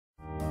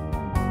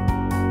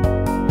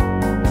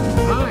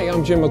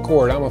I'm Jim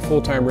McCord. I'm a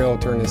full-time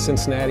realtor in the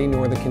Cincinnati,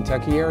 Northern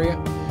Kentucky area.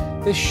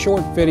 This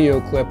short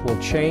video clip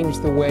will change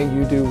the way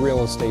you do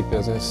real estate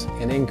business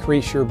and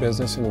increase your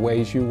business in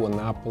ways you will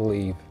not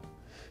believe.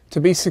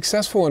 To be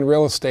successful in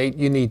real estate,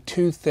 you need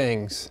two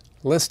things: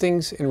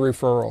 listings and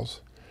referrals.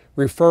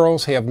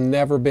 Referrals have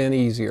never been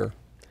easier.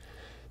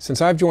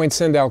 Since I've joined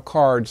Send Out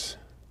Cards,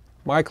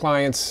 my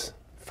clients'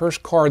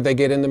 first card they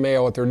get in the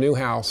mail at their new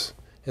house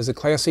is a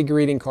classy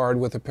greeting card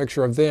with a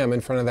picture of them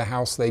in front of the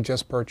house they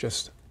just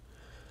purchased.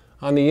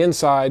 On the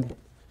inside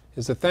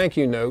is a thank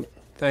you note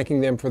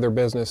thanking them for their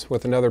business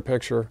with another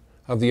picture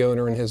of the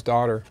owner and his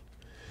daughter.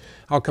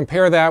 I'll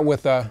compare that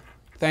with a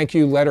thank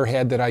you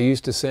letterhead that I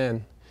used to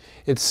send.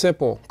 It's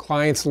simple.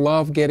 Clients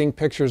love getting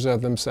pictures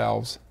of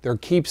themselves. They're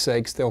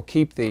keepsakes. They'll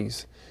keep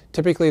these.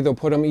 Typically they'll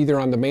put them either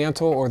on the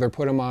mantle or they'll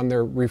put them on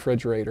their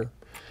refrigerator.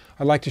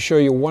 I'd like to show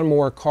you one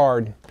more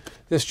card.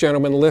 This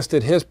gentleman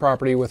listed his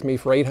property with me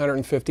for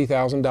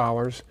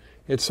 $850,000.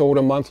 It sold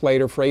a month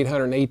later for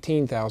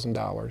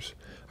 $818,000.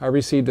 I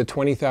received a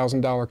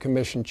 $20,000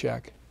 commission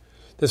check.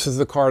 This is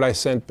the card I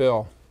sent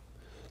Bill.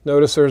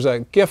 Notice there's a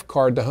gift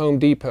card to Home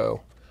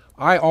Depot.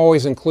 I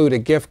always include a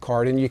gift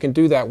card, and you can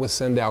do that with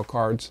Send Out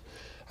Cards.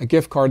 A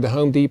gift card to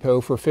Home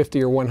Depot for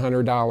 $50 or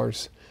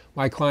 $100.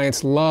 My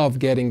clients love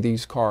getting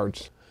these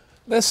cards.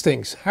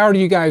 Listings. How do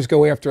you guys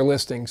go after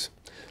listings?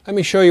 Let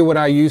me show you what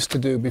I used to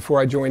do before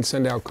I joined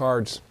Send Out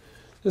Cards.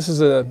 This is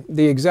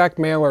the exact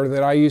mailer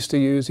that I used to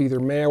use, either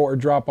mail or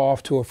drop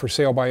off to a for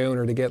sale by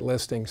owner to get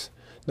listings.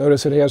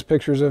 Notice it has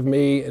pictures of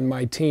me and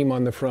my team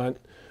on the front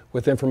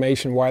with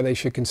information why they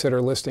should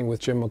consider listing with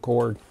Jim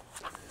McCord.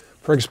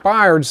 For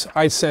expireds,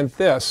 I sent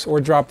this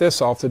or dropped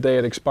this off the day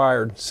it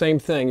expired. Same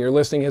thing, your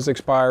listing has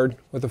expired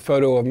with a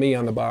photo of me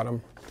on the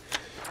bottom.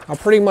 Now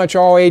pretty much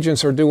all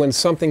agents are doing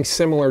something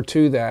similar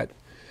to that.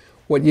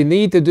 What you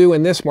need to do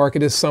in this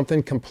market is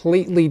something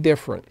completely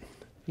different.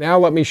 Now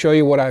let me show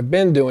you what I've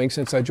been doing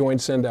since I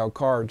joined Send Out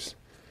Cards.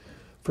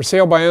 For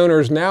sale by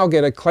owners now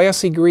get a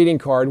classy greeting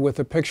card with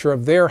a picture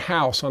of their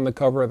house on the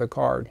cover of the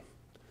card.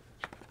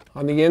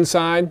 On the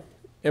inside,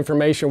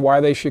 information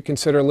why they should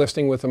consider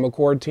listing with the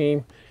McCord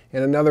team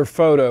and another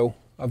photo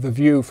of the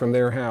view from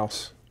their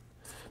house.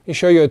 Let me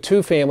show you a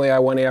two-family I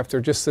went after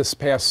just this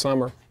past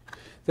summer.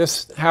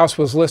 This house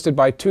was listed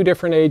by two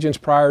different agents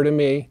prior to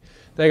me.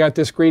 They got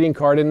this greeting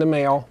card in the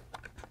mail.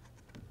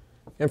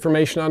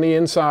 Information on the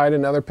inside,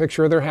 another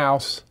picture of their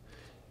house.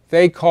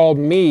 They called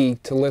me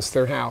to list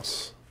their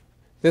house.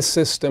 This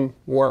system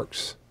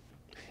works.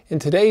 In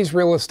today's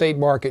real estate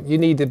market, you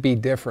need to be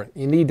different.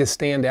 You need to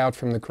stand out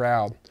from the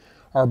crowd.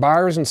 Our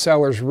buyers and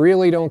sellers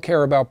really don't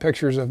care about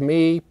pictures of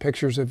me,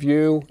 pictures of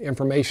you,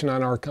 information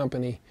on our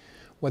company.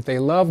 What they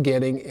love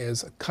getting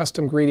is a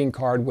custom greeting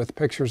card with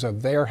pictures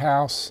of their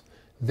house,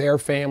 their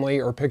family,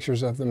 or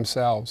pictures of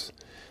themselves.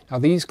 Now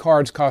these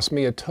cards cost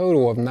me a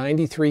total of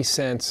 93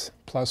 cents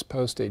plus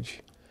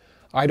postage.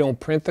 I don't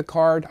print the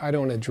card, I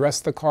don't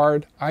address the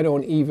card, I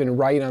don't even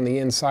write on the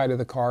inside of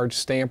the card,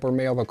 stamp or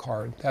mail the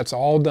card. That's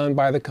all done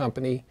by the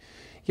company,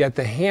 yet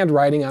the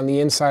handwriting on the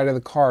inside of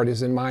the card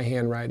is in my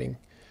handwriting.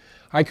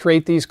 I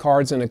create these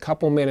cards in a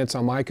couple minutes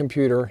on my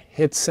computer,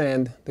 hit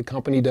send, the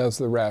company does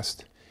the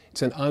rest.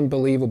 It's an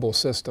unbelievable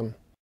system.